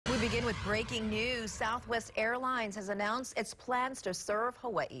Begin with breaking news. Southwest Airlines has announced its plans to serve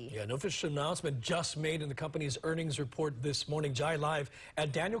Hawaii. Yeah, an official announcement just made in the company's earnings report this morning. Jai live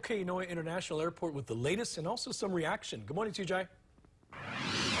at Daniel K. Inouye International Airport with the latest and also some reaction. Good morning to you, Jai.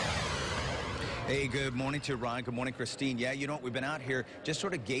 Hey, good morning to Ron. Good morning, Christine. Yeah, you know what? We've been out here just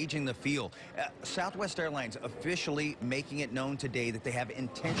sort of gauging the feel. Southwest Airlines officially making it known today that they have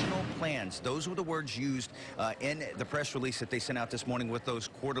intentional plans. Those were the words used in the press release that they sent out this morning with those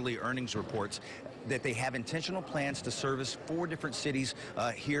quarterly earnings reports, that they have intentional plans to service 4 different cities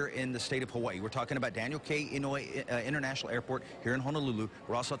here in the state of Hawaii. We're talking about Daniel K. Inouye International Airport here in Honolulu.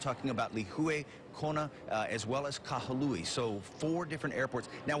 We're also talking about Lihue, Kona, as well as Kahului. So 4 different airports.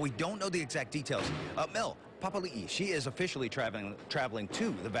 Now, we don't know the exact details. Mel Papali'i, she is officially traveling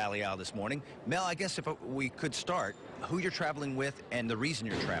to the Valley Isle this morning. Mel, I guess if we could start, who you're traveling with and the reason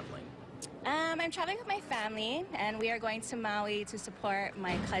you're traveling. I'm traveling with my family, and we are going to Maui to support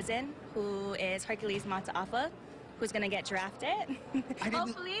my cousin, who is Hercules Mataafa, who's going to get drafted,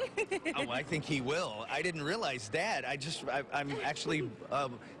 hopefully. Oh, I think he will. I didn't realize that. I'm actually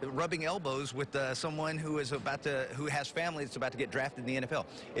rubbing elbows with someone who has family that's about to get drafted in the NFL.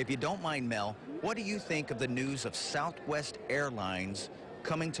 If you don't mind, Mel, what do you think of the news of Southwest Airlines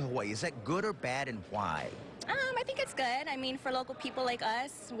coming to Hawaii? Is that good or bad, and why? I think it's good. I mean, for local people like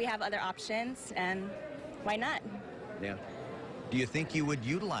us, we have other options, and why not? Yeah. Do you think you would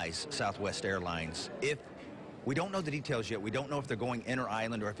utilize Southwest Airlines if we don't know the details yet? We don't know if they're going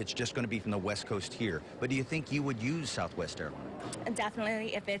inter-island or if it's just going to be from the West Coast here. But do you think you would use Southwest Airlines?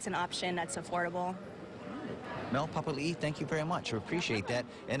 Definitely, if it's an option that's affordable. Mel Papali'i, thank you very much. I appreciate that.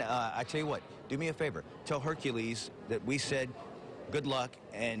 And I tell you what, do me a favor. Tell Hercules that we said good luck,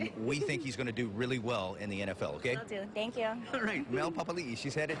 and we think he's going to do really well in the NFL, okay? Will do. Thank you. All right, Mel Papali'i,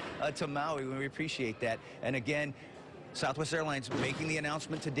 she's headed to Maui. We appreciate that. And again, Southwest Airlines making the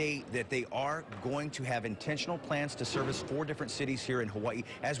announcement today that they are going to have intentional plans to service 4 different cities here in Hawaii.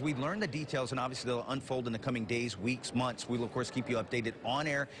 As we learn the details, and obviously they'll unfold in the coming days, weeks, months, we will, of course, keep you updated on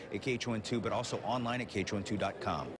air at KHON2, but also online at KHON2.com.